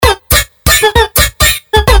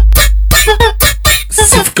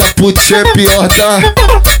putz é pior, tá?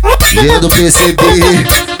 Vendo perceber,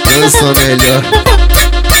 dança melhor.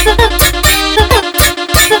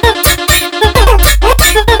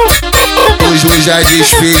 Os já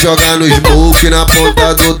desfez, joga no smoke na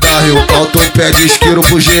ponta do darrio. Falta um pé de isqueiro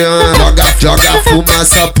pro Jean. Joga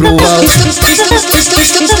fumaça pro alto.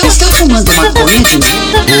 Estou fumando maconha de novo.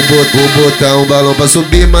 Vou botar um balão pra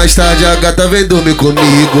subir, mais tarde a gata vem dormir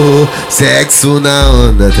comigo. Sexo na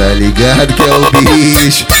onda, tá ligado que é o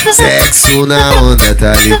bicho. Sexo na onda,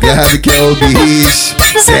 tá ligado que é o bicho.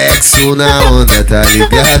 Sexo na onda, tá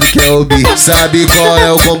ligado que é o bicho. Sabe qual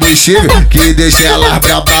é o combustível que deixa ela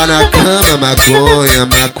braba na cama? Maconha,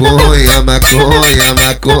 maconha, maconha,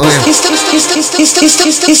 maconha.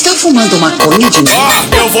 Estou fumando maconha de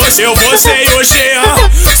novo. Eu vou ser o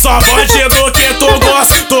Jean, só bandido que tu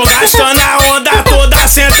gosta. Tô gastando a onda toda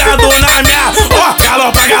sentado na minha.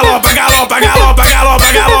 Galopa, galopa, galopa, galopa,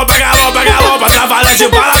 galopa, galopa, galopa, galopa. Trabalha de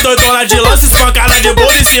bala, doidona de lance, espancada de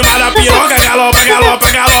bolo em cima da piroca. Galopa,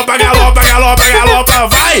 galopa, galopa, galopa, galopa, galopa,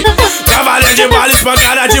 vai. Trabalha de bala,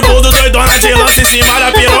 espancada de bolo, doidona de lance em cima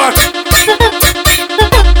da piroca.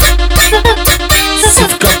 Se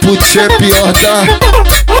ficar putz é pior, tá?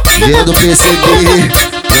 Vendo perceber,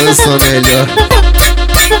 dança melhor.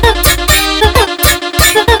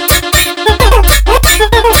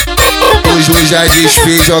 Os já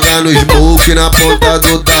desfez, joga no smoke na ponta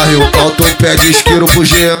do darrio. Falta um pé de isqueiro pro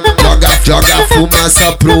Jean. Joga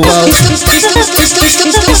fumaça pro alto.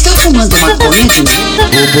 Estou fumando maconha de novo.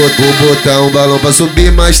 Vou botar um balão pra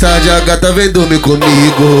subir, mais tarde a gata vem dormir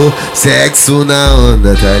comigo. Sexo na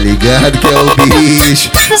onda, tá ligado que é o bicho.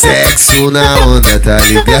 Sexo na onda, tá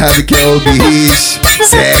ligado que é o bicho.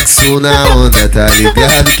 Sexo na onda, tá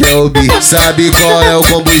ligado que é o bicho. Sabe qual é o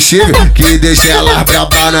combustível que deixa ela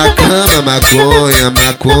braba na cama? Maconha,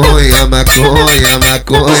 maconha, maconha,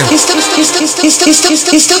 maconha.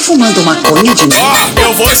 Estou fumando maconha de novo.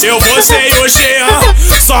 Eu vou ser o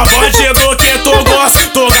Jean, só bandido que tu gosta.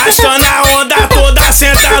 Tô gastando a onda toda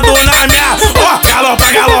sentado na minha. Galopa,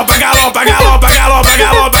 galopa, galopa, galopa, galopa,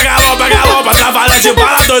 galopa, galopa, galopa. Trabalha de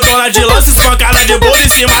bala, doidona de lance, espancada de bolo em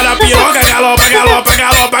cima da piroca. Galopa, galopa,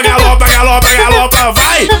 galopa, galopa, galopa, galopa,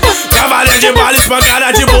 vai. Trabalha de bala,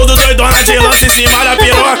 espancada de bolo, doidona de lance em cima da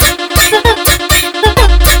piroca.